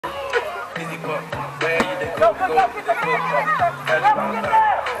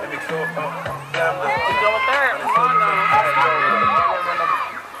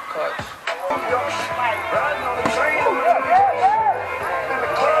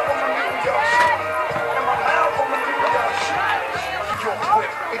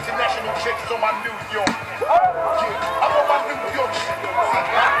International chicks on my New York. Yeah, I'm on my New York shit. I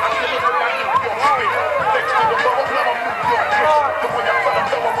still live with my New York spit. Next to the low, I'm on New York shit. The way I put them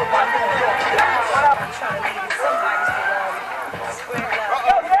going with my New York shit. I'm trying to get somebody's to square it up. Look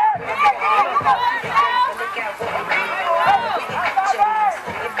out what we do. We get the J's.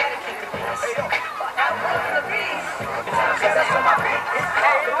 You better keep the peace. I'm loving the peace. That's on my feet.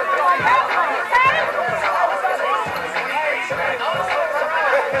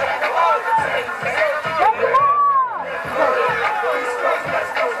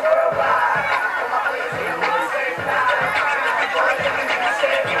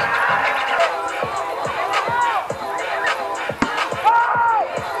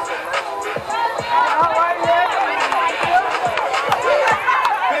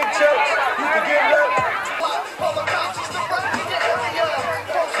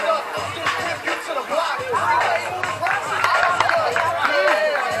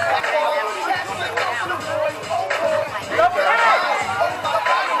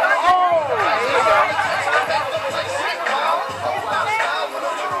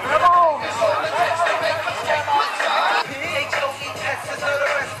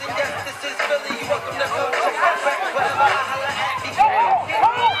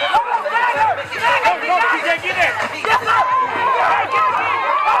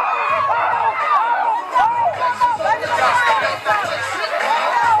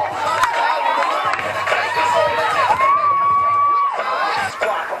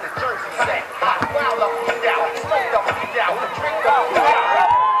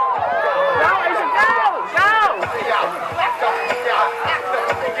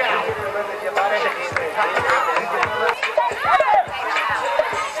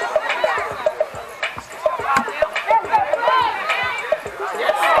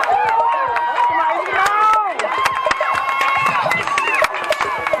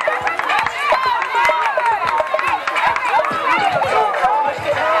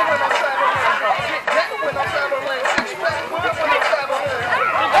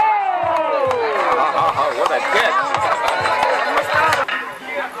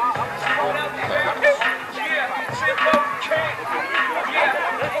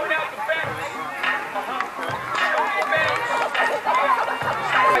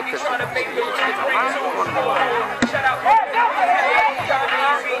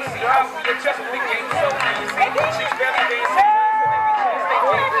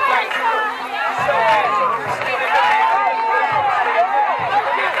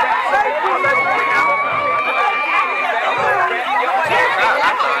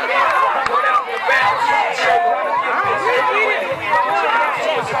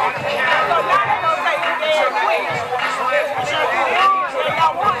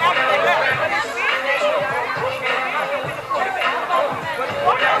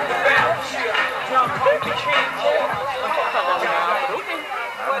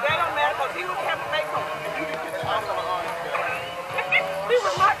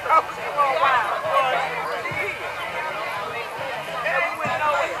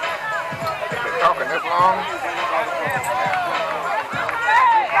 Talking this long?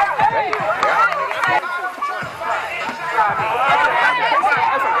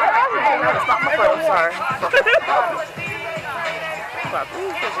 I'm sorry.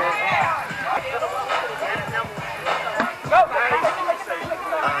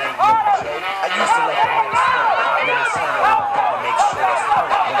 I used to let the boys smoke. Now I stand up and make sure it's fun.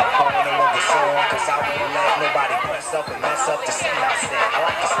 When I call no longer song, cause I won't let nobody mess up and mess up the sound I stand. I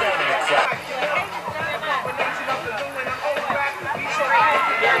like to stand in the crowd.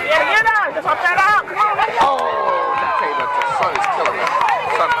 Just up that out. Oh, that came up. The sun is killing me.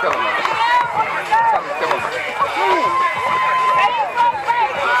 The sun's killing me. The sun's killing me.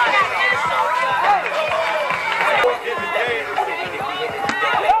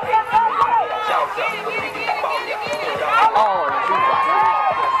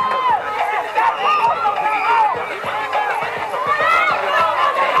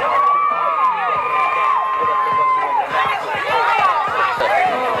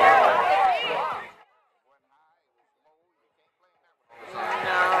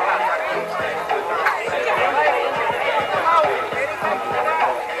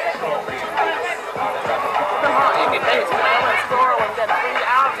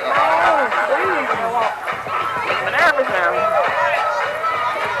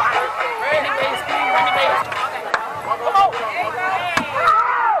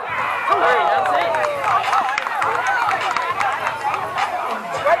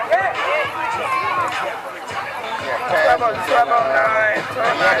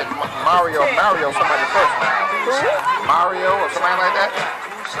 started Mario somebody first now. Mario or somebody like that.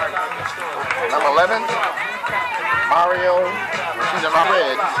 Number 11. Mario. She's in my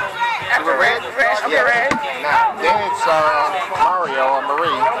red. After red? Yeah. Red. Now, then it's Mario or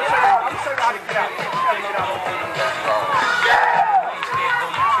Marie.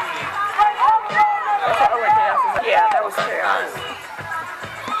 Yeah, that was chaos.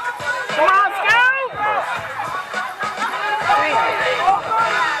 Come on, Scout!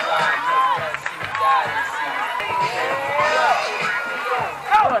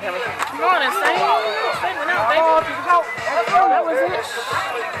 Come on and sing. Sing it out, baby. That was it.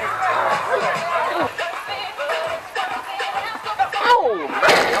 Oh,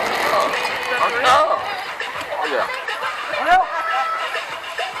 man. Oh, yeah.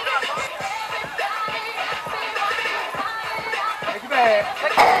 Take it back.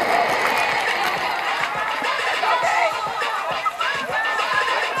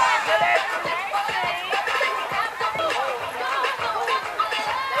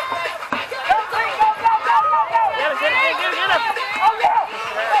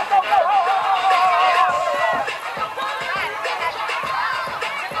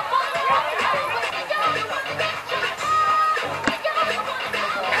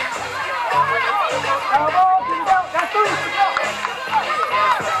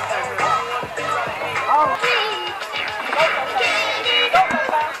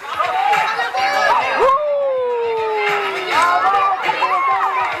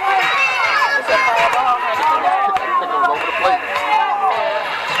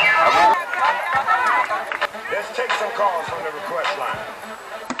 Let's take some calls from the request line.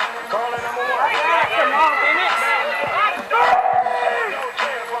 Caller number 1.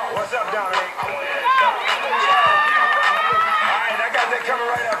 What's up, Dominic? Alright, I got that coming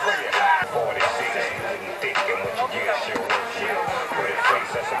right up for you. 46, thick, and what you get, sure work with. With a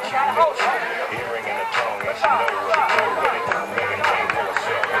face, that's a cute note. Earring in the tongue, let you know what to do with it. Making way for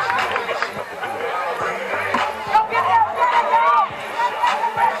herself, let you know get some up to do that.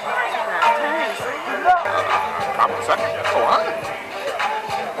 I'm second. Oh, huh?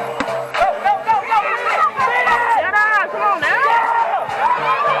 Come on now.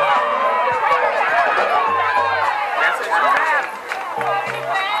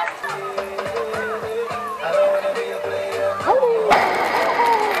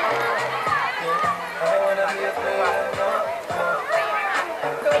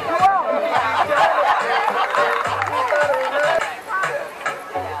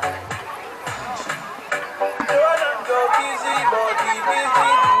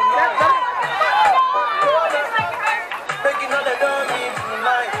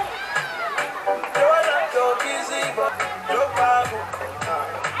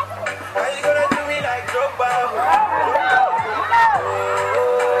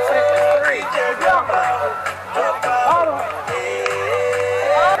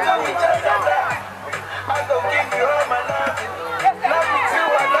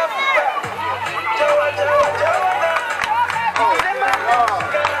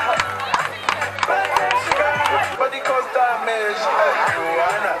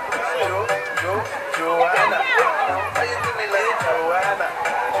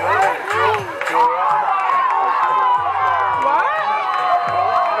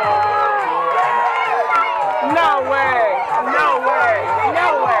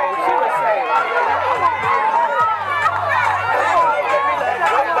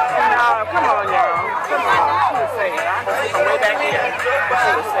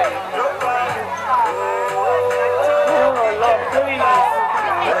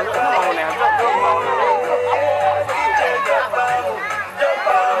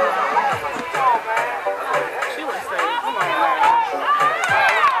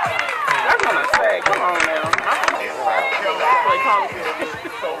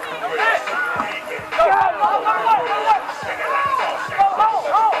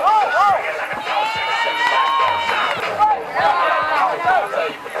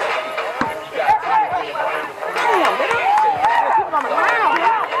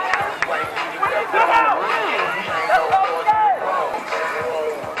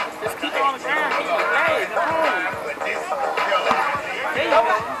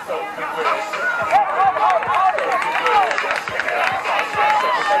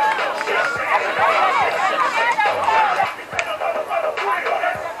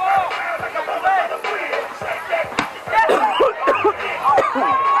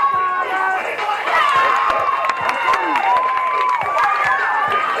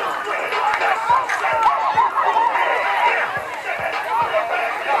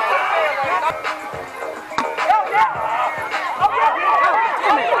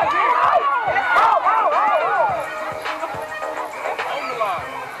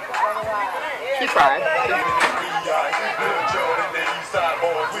 She tried.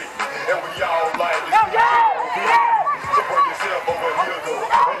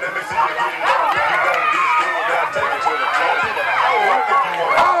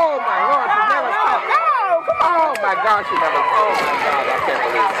 Oh my Lord, she never stopped. No, come on. Oh my God, she never. Oh my God, I can't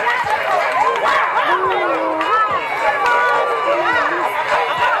believe it. Wow.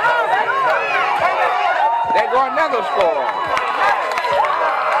 There go another score.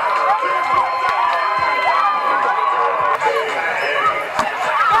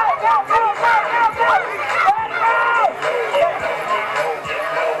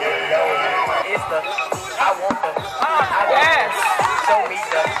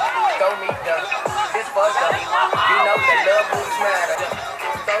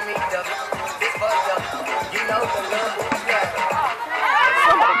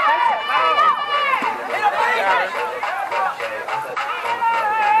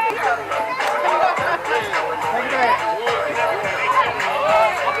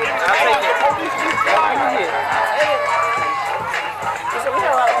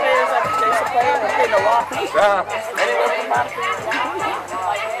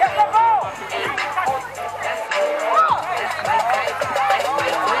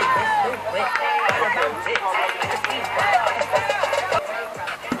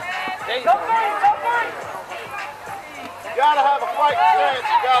 You gotta have a fight chance.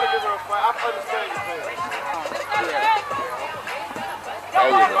 You gotta give her a fight. I understand you, man. There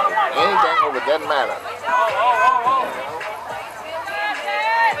you go. Anything over doesn't matter.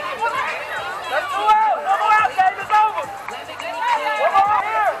 Let's go out! Go out, Dave! It's over! Come over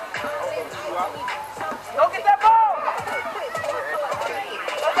here! Go get that ball!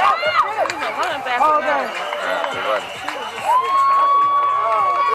 Let's go! Let's get it! Hold on.